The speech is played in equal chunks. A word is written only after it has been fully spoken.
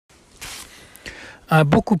Ah,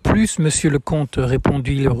 beaucoup plus, monsieur le comte,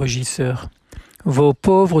 répondit le régisseur. Vos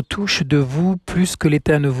pauvres touchent de vous plus que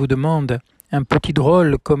l'État ne vous demande. Un petit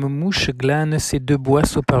drôle comme mouche glane ses 2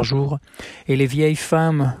 boisseaux par jour, et les vieilles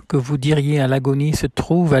femmes que vous diriez à l'agonie se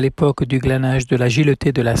trouvent à l'époque du glanage de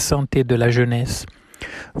l'agilité de la santé de la jeunesse.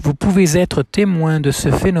 Vous pouvez être témoin de ce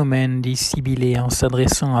phénomène, dit Sibylle en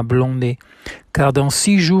s'adressant à Blondet, car dans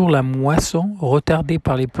 6 jours la moisson, retardée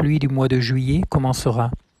par les pluies du mois de juillet, commencera.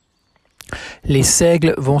 Les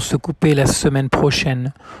seigles vont se couper la semaine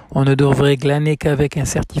prochaine. On ne devrait glaner qu'avec un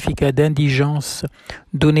certificat d'indigence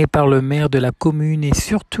donné par le maire de la commune et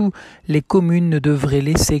surtout, les communes ne devraient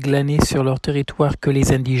laisser glaner sur leur territoire que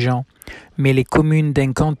les indigents. Mais les communes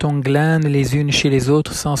d'un canton glanent les unes chez les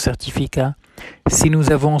autres sans certificat. Si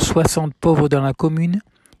nous avons 60 pauvres dans la commune,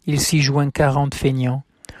 il s'y joint 40 feignants.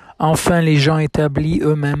 Enfin, les gens établis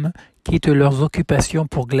eux-mêmes quittent leurs occupations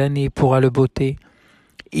pour glaner, pour haleboter.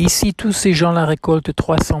 Ici, tous ces gens-là récoltent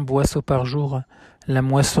 300 boisseaux par jour. La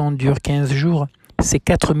moisson dure 15 jours. C'est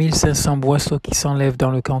 4500 boisseaux qui s'enlèvent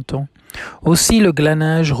dans le canton. Aussi, le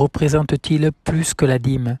glanage représente-t-il plus que la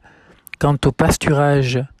dîme. Quant au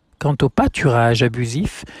pâturage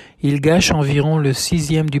abusif, il gâche environ le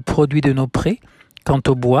 6e du produit de nos prés. Quant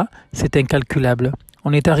au bois, c'est incalculable.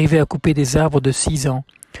 On est arrivé à couper des arbres de 6 ans.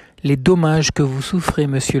 Les dommages que vous souffrez,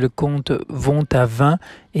 monsieur le comte, vont à 20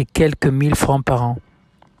 et quelques 1000 francs par an.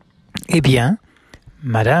 Eh bien,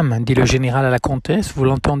 madame, dit le général à la comtesse, vous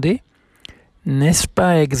l'entendez ? N'est-ce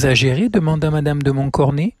pas exagéré demanda madame de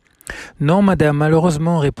Montcornet. Non, madame,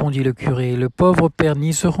 malheureusement, répondit le curé, le pauvre père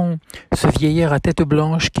Niseron, ce vieillard à tête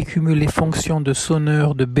blanche qui cumule les fonctions de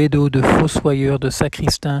sonneur, de bédot, de fossoyeur, de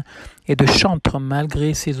sacristain et de chantre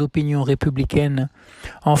malgré ses opinions républicaines.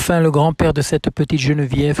 Enfin, le grand-père de cette petite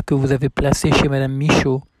Geneviève que vous avez placée chez madame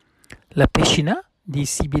Michaud. La Péchina ? dit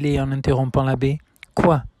Sibylle en interrompant l'abbé.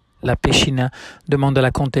 Quoi ? La Péchina, demanda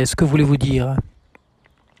la comtesse. Que voulez-vous dire ?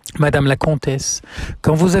 Madame la comtesse,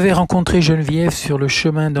 quand vous avez rencontré Geneviève sur le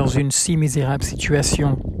chemin dans une si misérable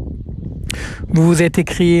situation, vous vous êtes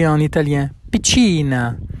écrié en italien «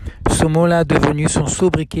 Piccina ». Ce mot-là, devenu son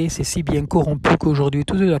sobriquet, c'est si bien corrompu qu'aujourd'hui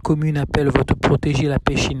toute la commune appelle votre protégée la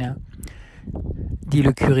Péchina. Dit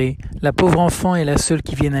le curé, la pauvre enfant est la seule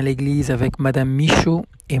qui vienne à l'église avec madame Michaud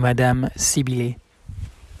et madame Sibylle.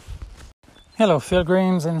 Hello,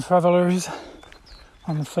 pilgrims and travelers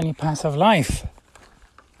on the funny path of life.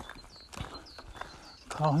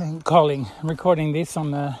 I'm recording this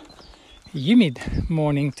on a humid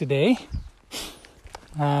morning today,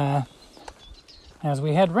 as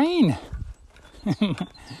we had rain.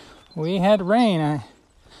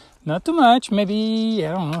 Not too much, maybe,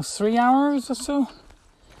 3 hours or so,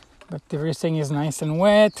 but everything is nice and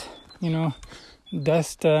wet,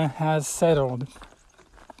 dust has settled.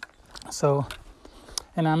 So,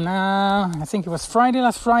 and I'm now, I think it was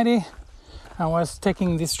last Friday, I was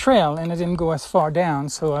taking this trail and I didn't go as far down.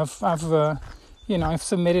 So I've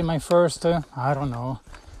submitted my first,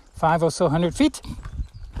 5 or so 100 feet.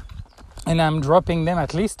 And I'm dropping them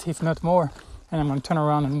at least, if not more. And I'm going to turn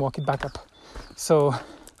around and walk it back up. So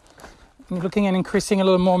I'm looking at increasing a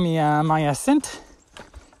little more my ascent,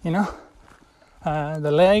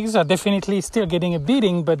 the legs are definitely still getting a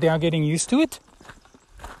beating, but they are getting used to it.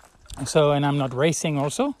 So, and I'm not racing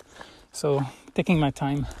also, so taking my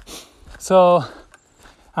time. So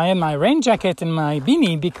I had my rain jacket and my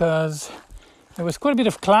beanie because there was quite a bit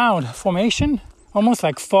of cloud formation, almost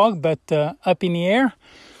like fog, but up in the air.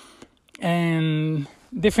 And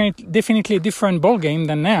definitely a different ball game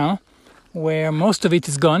than now, where most of it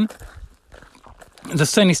is gone. The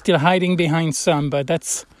sun is still hiding behind some, but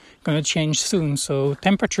that's going to change soon. So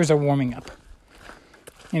temperatures are warming up.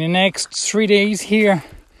 In the next 3 days here,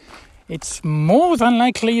 it's more than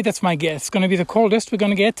likely, that's my guess, it's going to be the coldest we're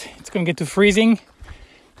going to get. It's going to get to freezing.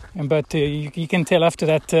 But you can tell after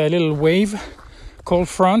that little wave, cold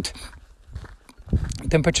front,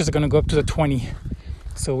 temperatures are going to go up to the 20.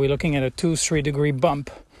 So we're looking at a 2-3 degree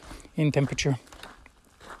bump in temperature.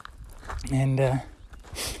 And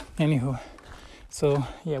anywho, so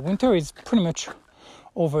yeah, winter is pretty much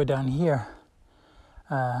over down here.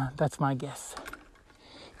 That's my guess.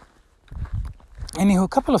 Anywho, a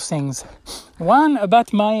couple of things. One,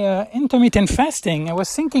 about my intermittent fasting. I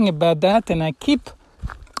was thinking about that and I keep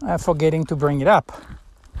forgetting to bring it up.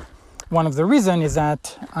 One of the reasons is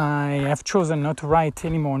that I have chosen not to write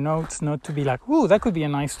any more notes, not to be like, ooh, that could be a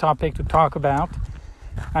nice topic to talk about.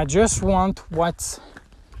 I just want what's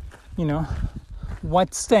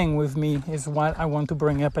staying with me is what I want to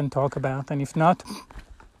bring up and talk about. And if not,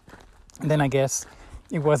 then I guess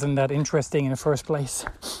it wasn't that interesting in the first place.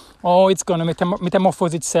 or it's going to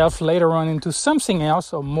metamorphose itself later on into something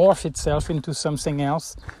else, or morph itself into something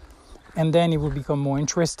else, and then it will become more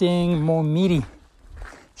interesting, more meaty,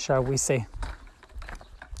 shall we say.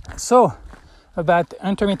 So, about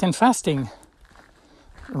intermittent fasting,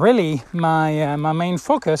 really my main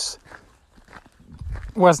focus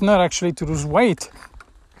was not actually to lose weight,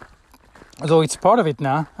 although it's part of it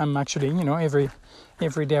now. I'm actually,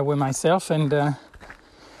 every day with myself, and I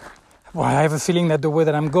have a feeling that the way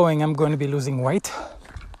that I'm going to be losing weight.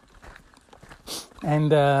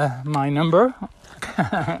 And my number,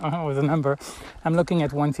 I'm looking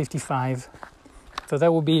at 155. So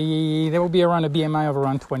that will be around a BMI of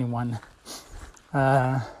around 21.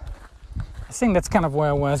 I think that's kind of where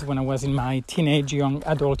I was when I was in my teenage, young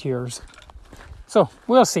adult years. So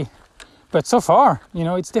we'll see. But so far,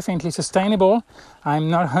 it's definitely sustainable. I'm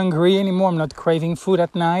not hungry anymore. I'm not craving food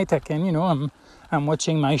at night. I can, I'm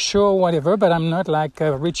watching my show or whatever, but I'm not like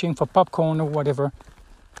reaching for popcorn or whatever.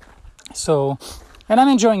 So, and I'm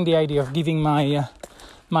enjoying the idea of giving my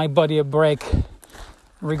body a break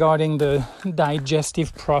regarding the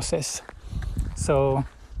digestive process. So,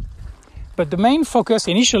 but the main focus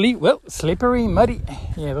initially, slippery, muddy.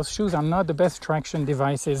 Yeah, those shoes are not the best traction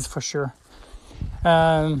devices for sure.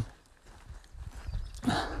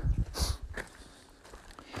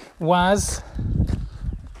 Was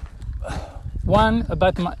one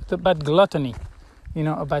about gluttony,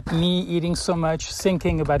 about me eating so much,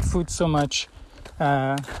 thinking about food so much.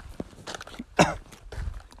 That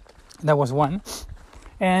was one.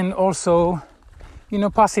 And also,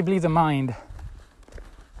 possibly the mind.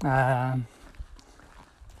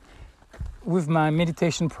 With my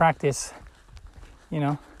meditation practice,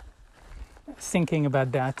 thinking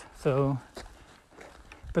about that. So,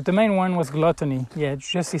 but the main one was gluttony. Yeah,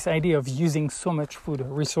 just this idea of using so much food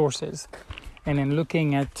resources, and then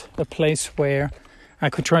looking at a place where I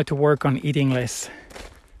could try to work on eating less.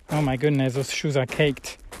 Oh my goodness, those shoes are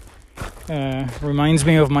caked. Reminds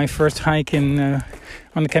me of my first hike on the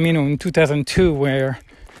Camino in 2002, where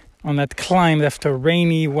on that climb after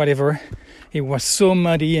rainy whatever, it was so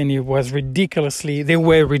muddy and they were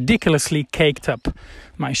ridiculously caked up,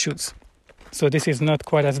 my shoes. So this is not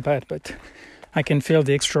quite as bad, but I can feel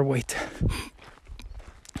the extra weight.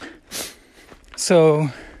 So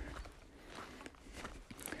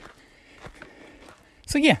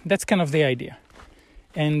yeah, that's kind of the idea.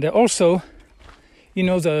 And also,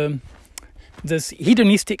 this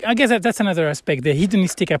hedonistic, I guess that's another aspect, the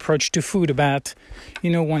hedonistic approach to food, about,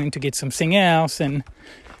 wanting to get something else. And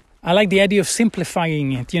I like the idea of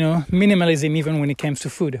simplifying it, minimalism even when it comes to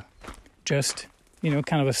food. Just,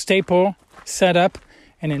 kind of a staple, set up,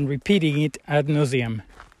 and then repeating it ad nauseum.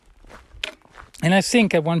 And I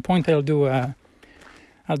think at one point I'll do a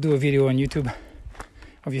video on YouTube.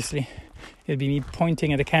 Obviously, it'll be me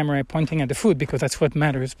pointing at the camera, pointing at the food, because that's what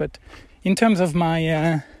matters. But in terms of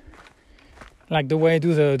my, like the way I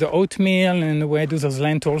do the oatmeal and the way I do those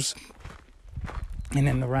lentils, and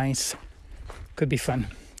then the rice, could be fun.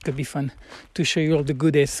 Could be fun to show you all the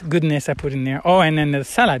goodness I put in there. Oh, and then the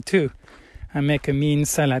salad too. I make a mean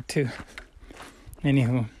salad too.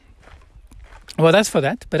 Anywho, well, that's for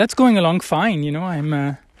that. But that's going along fine.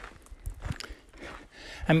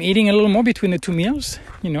 I'm eating a little more between the two meals.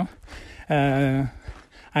 I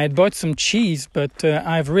had bought some cheese, but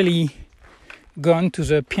I've really gone to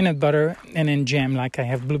the peanut butter and then jam. Like I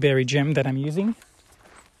have blueberry jam that I'm using.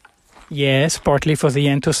 Yes, partly for the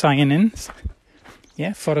anthocyanins.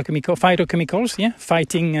 Yeah, phytochemicals. Yeah,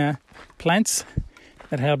 fighting plants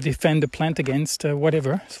that help defend the plant against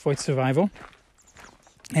whatever for its survival.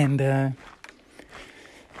 And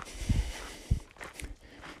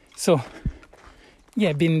so,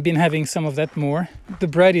 yeah, been having some of that more. The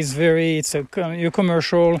bread is it's a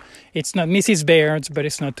commercial. It's not Mrs. Baird's, but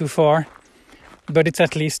it's not too far. But it's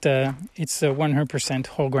at least it's 100%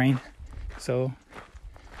 whole grain. So,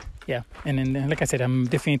 yeah. And then, like I said, I'm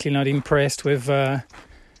definitely not impressed with the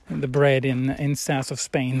bread in south of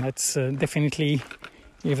Spain. That's definitely,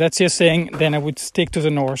 if that's your thing, then I would stick to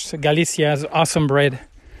the north. Galicia has awesome bread.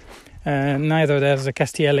 Neither does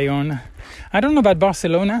Castilla Leon. I don't know about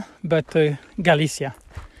Barcelona, but Galicia.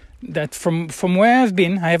 That from where I've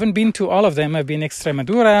been, I haven't been to all of them. I've been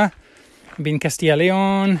Extremadura, been Castilla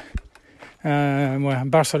Leon.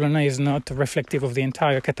 Barcelona is not reflective of the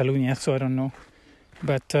entire Catalonia, so I don't know.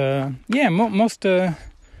 But yeah, most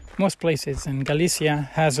places, and Galicia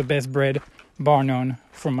has the best bread, bar none,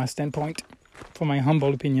 from my standpoint, from my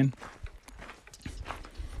humble opinion.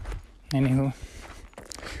 Anywho.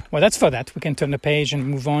 Well, that's for that. We can turn the page and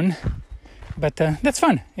move on. But that's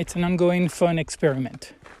fun. It's an ongoing fun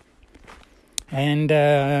experiment. And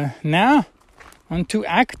now, onto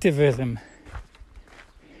activism.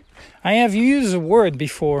 I have used the word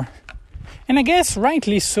before, and I guess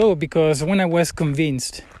rightly so, because when I was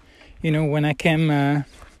convinced, when I came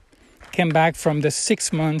back from the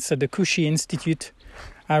 6 months at the Cauchy Institute,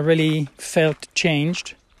 I really felt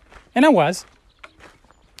changed, and I was.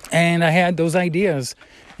 And I had those ideas,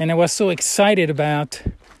 and I was so excited about,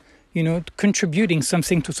 contributing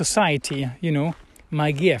something to society,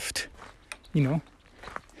 my gift,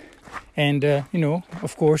 and,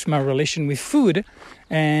 of course, my relation with food,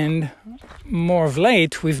 and more of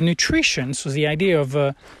late with nutrition. So the idea of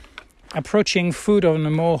approaching food on a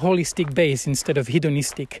more holistic base instead of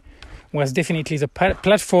hedonistic was definitely the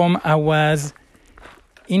platform I was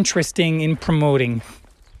interested in promoting.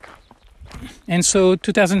 And so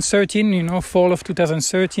 2013, fall of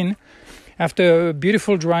 2013, after a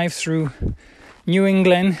beautiful drive through New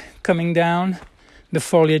England, coming down, the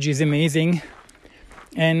foliage is amazing,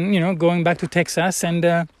 and, going back to Texas, and,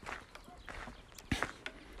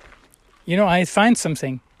 I find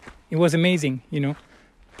something. It was amazing,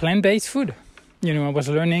 plant-based food. I was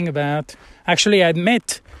learning about, actually I'd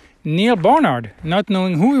met Neil Barnard, not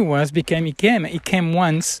knowing who he was, he came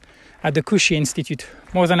once at the Cauchy Institute,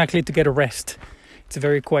 more than likely to get a rest. It's a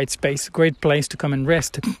very quiet space, great place to come and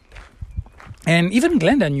rest. And even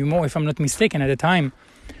Glenda knew more, if I'm not mistaken, at the time.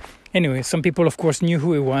 Anyway, some people, of course, knew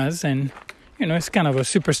who he was, and, it's kind of a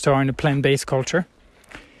superstar in the plant-based culture.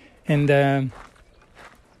 And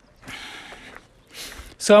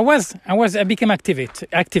so I became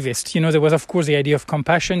activist. There was, of course, the idea of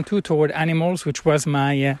compassion, too, toward animals, which was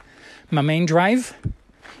my main drive.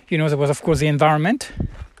 There was, of course, the environment.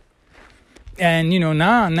 And,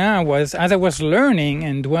 now as I was learning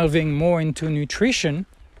and delving more into nutrition,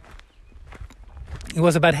 it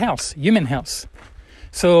was about health, human health.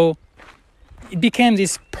 So it became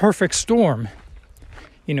this perfect storm,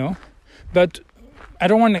 But I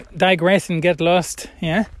don't want to digress and get lost,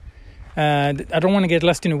 I don't want to get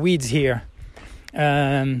lost in the weeds here.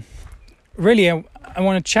 Really, I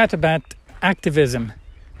want to chat about activism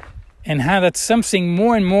and how that's something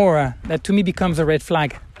more and more that to me becomes a red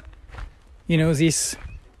flag. This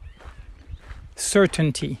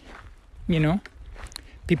certainty,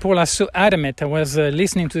 People are so adamant. I was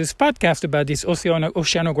listening to this podcast about this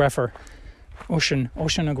oceanographer,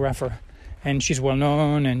 and she's well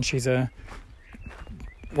known, and she's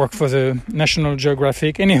worked for the National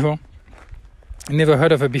Geographic. Anyhow, I never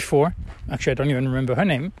heard of her before. Actually, I don't even remember her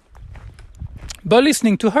name. But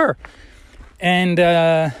listening to her, and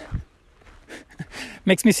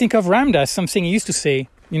makes me think of Ram Dass, something he used to say.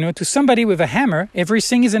 To somebody with a hammer,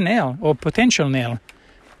 everything is a nail or potential nail.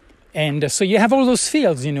 And so you have all those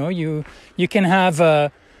fields, you can have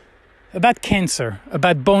about cancer,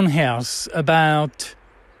 about bone health, about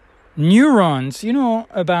neurons,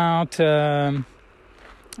 about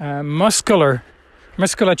musculature.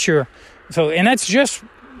 So, and that's just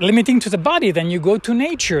limiting to the body. Then you go to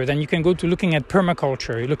nature. Then you can go to looking at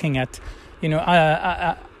permaculture. You're looking at,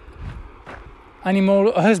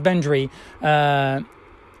 animal husbandry,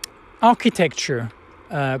 architecture,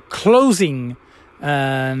 clothing,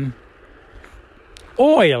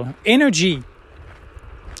 oil, energy.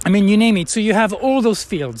 I mean, you name it. So you have all those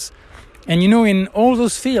fields. And in all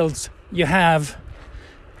those fields, you have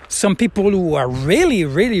some people who are really,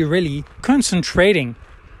 really, really concentrating,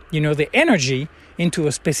 the energy into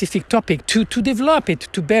a specific topic to develop it,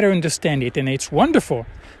 to better understand it. And it's wonderful.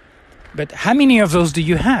 But how many of those do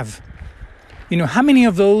you have? How many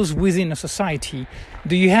of those within a society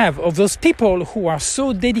do you have, of those people who are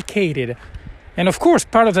so dedicated? And of course,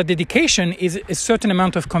 part of that dedication is a certain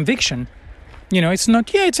amount of conviction. It's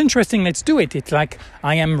not, it's interesting, let's do it. It's like,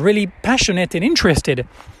 I am really passionate and interested.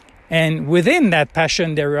 And within that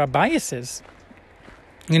passion, there are biases.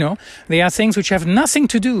 There are things which have nothing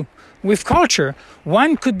to do with culture.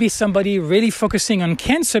 One could be somebody really focusing on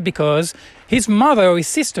cancer because his mother or his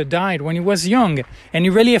sister died when he was young, and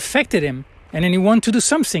it really affected him. And then he wants to do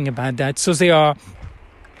something about that. So there are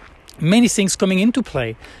many things coming into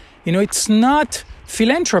play. It's not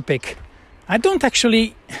philanthropic. I don't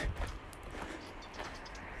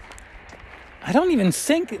even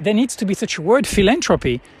think there needs to be such a word,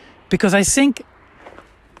 philanthropy, because I think...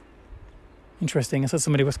 Interesting, I thought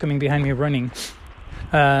somebody was coming behind me running.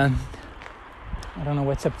 I don't know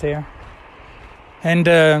what's up there.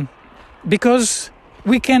 And because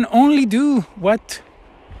we can only do what,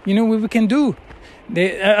 we can do.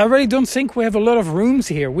 I really don't think we have a lot of rooms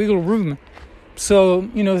here, wiggle room. So,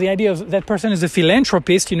 the idea of that person is a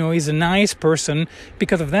philanthropist, is a nice person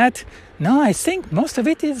because of that. No, I think most of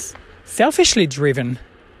it is selfishly driven.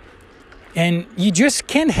 And you just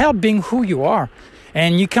can't help being who you are.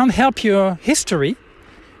 And you can't help your history.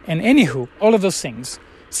 And anywho, all of those things.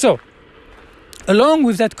 So, along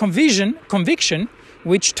with that conviction,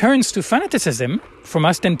 which turns to fanaticism from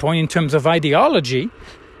our standpoint in terms of ideology,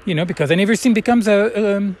 because then everything becomes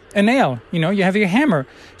a nail. You have your hammer.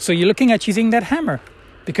 So you're looking at using that hammer.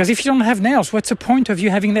 Because if you don't have nails, what's the point of you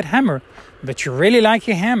having that hammer? But you really like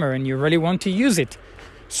your hammer and you really want to use it.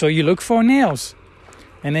 So you look for nails.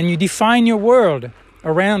 And then you define your world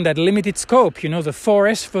around that limited scope, the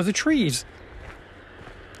forest for the trees.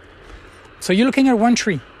 So you're looking at one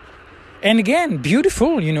tree. And again,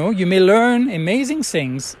 beautiful, you may learn amazing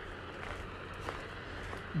things.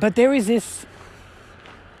 But there is this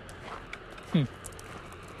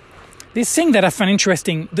thing that I find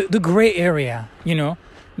interesting, the gray area,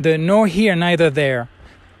 the nor here, neither there.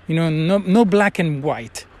 No black and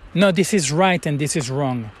white. No, this is right and this is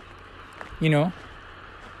wrong.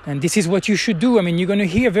 And this is what you should do. I mean, you're going to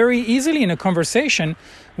hear very easily in a conversation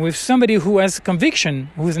with somebody who has conviction,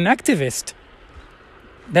 who's an activist,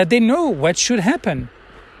 that they know what should happen.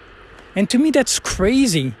 And to me, that's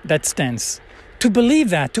crazy, that stance. To believe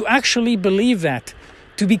that, to actually believe that,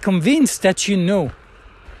 to be convinced that you know.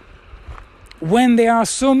 When there are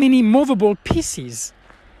so many movable pieces,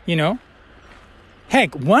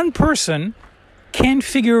 Heck, one person can't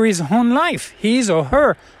figure his own life, his or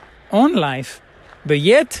her own life. But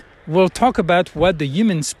yet, we'll talk about what the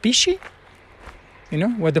human species,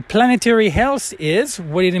 what the planetary health is,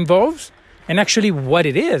 what it involves, and actually what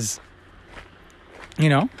it is.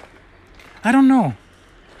 I don't know.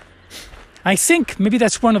 I think maybe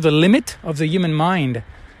that's one of the limits of the human mind,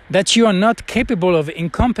 that you are not capable of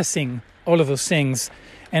encompassing all of those things.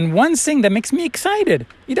 And one thing that makes me excited,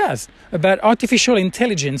 it does, about artificial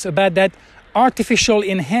intelligence, about that artificial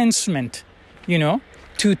enhancement, to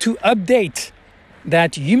update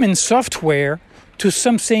that human software to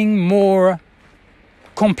something more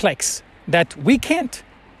complex, that we can't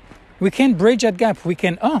bridge that gap.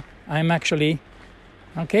 I'm actually,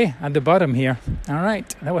 okay, at the bottom here. All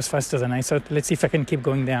right, that was faster than I thought. Let's see if I can keep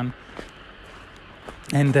going down.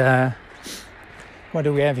 And what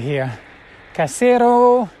do we have here?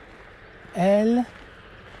 Casero, El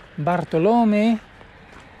Bartolome,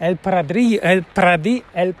 El Pradillo,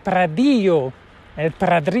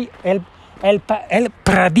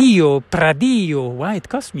 why it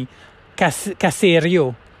cost me?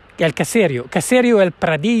 Caserio, El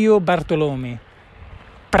Pradillo Bartolome.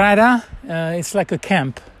 Prada, it's like a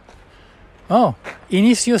camp. Oh,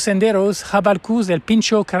 Inicio Senderos, Jabalcuz, El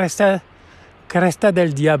Pincho, Cresta del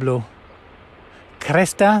Diablo.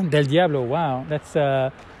 Cresta del Diablo, wow, that's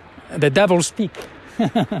the Devil's Peak,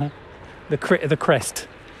 the crest.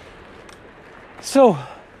 So,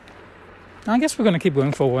 I guess we're going to keep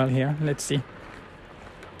going for a while here. Let's see.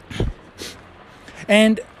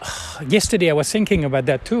 And yesterday I was thinking about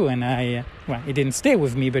that too, and it didn't stay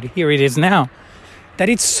with me, but here it is now. That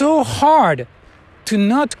it's so hard to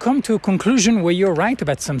not come to a conclusion where you're right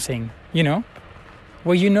about something, where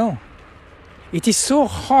It is so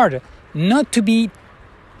hard not to be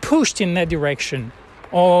pushed in that direction,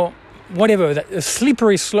 or whatever, a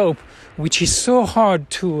slippery slope, which is so hard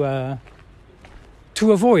to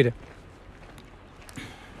avoid.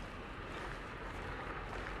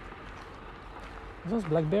 Are those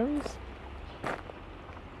blackberries?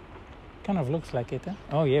 Kind of looks like it, huh?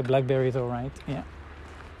 Oh yeah, blackberries, all right, yeah.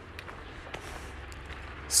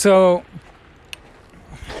 So,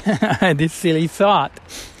 this silly thought,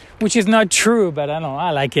 which is not true, but I don't know,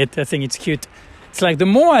 I like it, I think it's cute. It's like the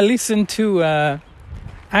more I listen to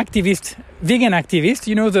vegan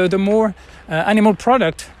activists, the more animal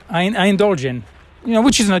product I indulge in,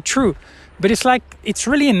 which is not true. But it's like, it's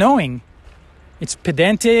really annoying. It's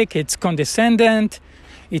pedantic, it's condescending,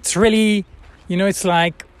 it's really, it's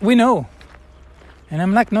like, we know. And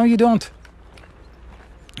I'm like, no, you don't.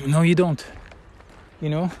 No, you don't.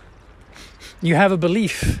 You have a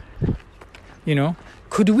belief,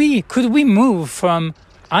 Could we move from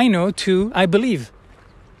I know to I believe?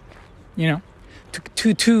 To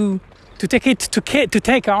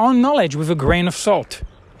take our own knowledge with a grain of salt.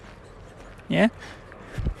 Yeah.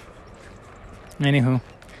 Anywho,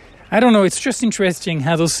 I don't know. It's just interesting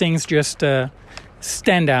how those things just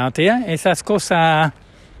stand out. Yeah. Esas cosas.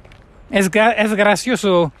 Es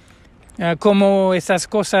gracioso como esas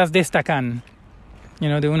cosas destacan.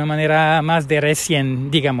 De una manera más de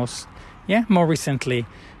recién, digamos. Yeah. More recently,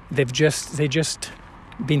 they just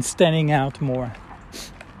been standing out more.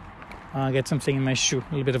 I'll get something in my shoe, a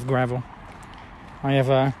little bit of gravel. I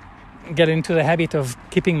have get into the habit of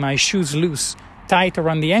keeping my shoes loose, tight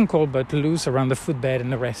around the ankle, but loose around the footbed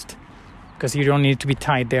and the rest, because you don't need to be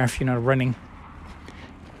tight there if you're not running.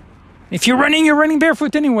 If you're running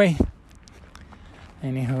barefoot anyway.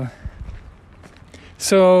 Anyhow.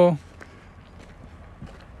 So,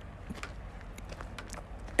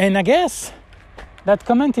 and I guess that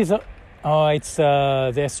comment is, it's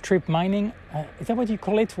they're strip mining. Is that what you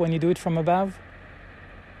call it when you do it from above?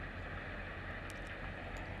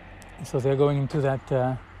 So they're going into that,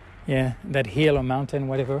 that hill or mountain,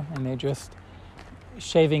 whatever, and they're just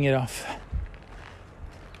shaving it off.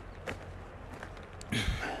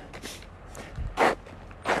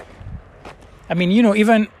 I mean,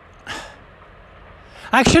 even...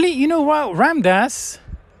 Actually, what? Ramdas,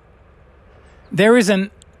 there is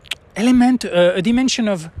an element, a dimension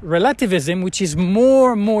of relativism which is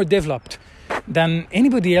more developed than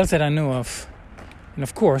anybody else that I know of. And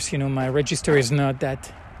of course, my register is not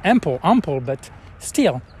that ample, but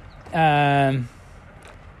still, there's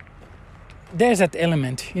that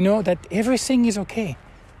element, that everything is okay.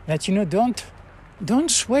 That,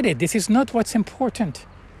 don't sweat it. This is not what's important,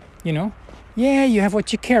 Yeah, you have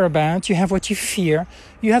what you care about, you have what you fear,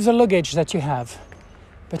 you have the luggage that you have.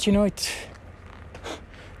 But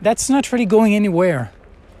that's not really going anywhere.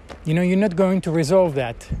 You're not going to resolve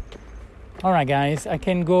that. All right, guys, I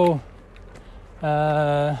can go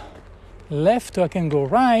left or I can go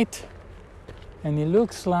right. And it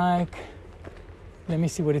looks like, let me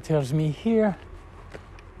see what it tells me here.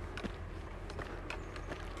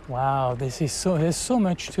 Wow, there's so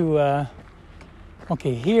much to,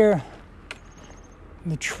 okay, here.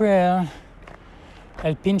 The trail,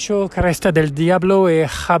 El Pincho, Cresta del Diablo, and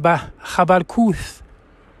Jabalcuz.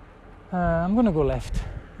 I'm gonna go left,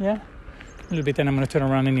 yeah, a little bit, and I'm gonna turn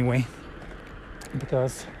around anyway,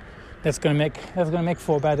 because that's gonna make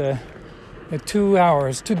for about a 2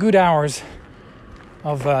 good hours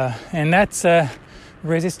of, and that's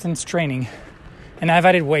resistance training, and I've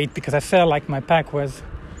added weight because I felt like my pack was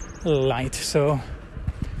a little light, so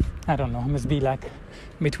I don't know, it must be like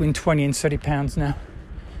between 20 and 30 pounds now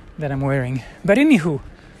that I'm wearing. But anywho,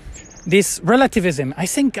 this relativism, I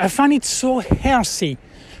find it so healthy,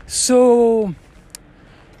 so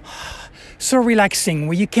relaxing,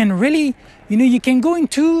 where you can really, you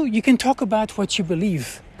can talk about what you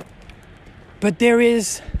believe, but there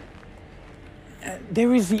is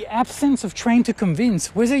the absence of trying to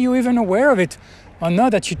convince, whether you're even aware of it or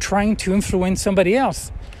not, that you're trying to influence somebody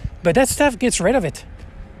else. But that stuff gets rid of it,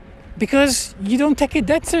 because you don't take it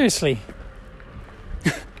that seriously.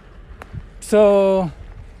 So,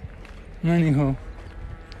 anyhow,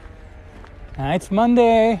 it's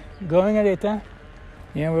Monday, going at it, huh?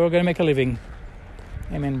 Yeah, we're all gonna make a living.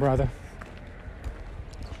 Amen, brother.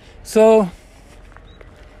 So,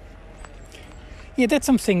 yeah, that's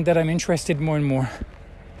something that I'm interested more and more.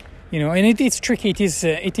 And it's tricky. It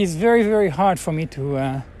is very, very hard for me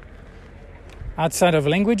to, outside of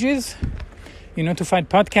languages, to find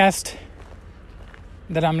podcasts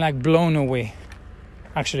that I'm like blown away.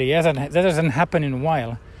 Actually, yes, that doesn't happen in a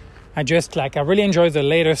while. I really enjoy the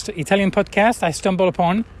latest Italian podcast I stumble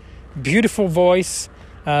upon. Beautiful voice,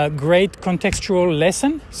 great contextual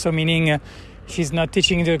lesson. So meaning she's not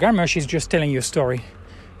teaching you the grammar, she's just telling you a story.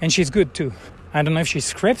 And she's good too. I don't know if she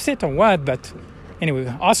scripts it or what, but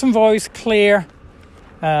anyway, awesome voice, clear,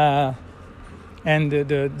 and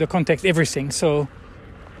the context, everything. So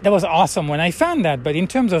that was awesome when I found that. But in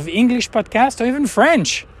terms of English podcast or even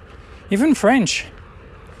French,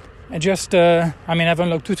 I just, I've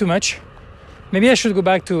unlocked too much. Maybe I should go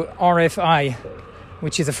back to RFI,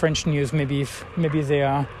 which is a French news. Maybe they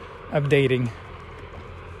are updating.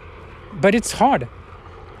 But it's hard,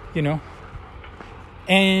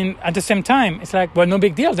 And at the same time, it's like, well, no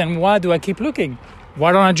big deal. Then why do I keep looking?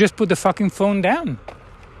 Why don't I just put the fucking phone down?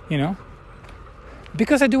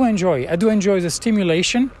 Because I do enjoy the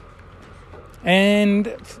stimulation.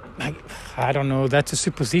 And I don't know, that's a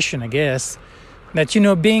supposition, I guess. That,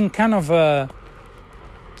 being kind of on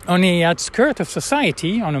the outskirts of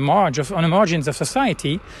society, on the margins of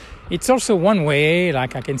society, it's also one way,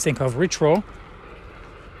 like I can think of ritual,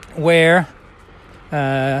 where,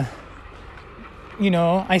 I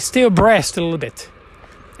stay abreast a little bit.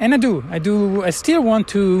 And I still want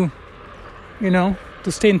to,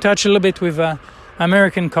 to stay in touch a little bit with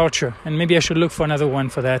American culture. And maybe I should look for another one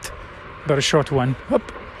for that, but a short one.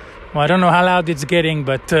 Whoop. Well, I don't know how loud it's getting,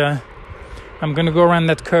 but I'm going to go around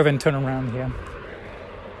that curve and turn around here.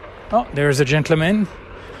 Oh, there's a gentleman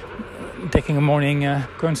taking a morning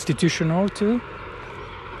constitutional too.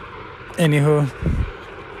 Anywho,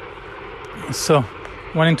 so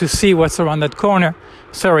wanting to see what's around that corner.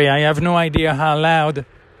 Sorry, I have no idea how loud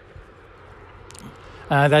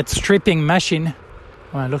that stripping machine.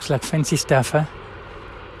 Well, it looks like fancy stuff, huh?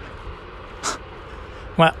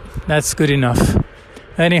 Well, that's good enough.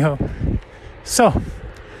 Anyhow, So,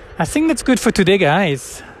 I think that's good for today,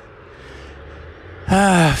 guys.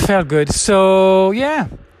 Felt good. So, yeah,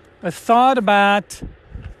 a thought about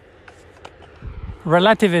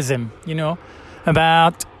relativism,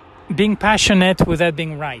 about being passionate without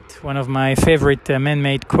being right. One of my favorite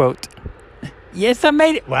man-made quote. Yes, I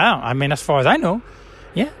made it. Wow, I mean, as far as I know,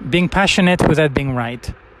 yeah, being passionate without being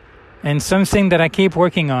right. And something that I keep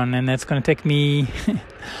working on, and that's going to take me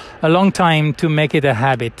a long time to make it a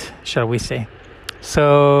habit, shall we say.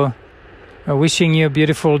 So, wishing you a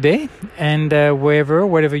beautiful day, and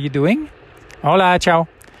whatever you're doing. Hola, ciao.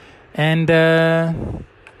 And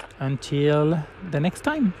until the next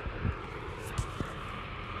time.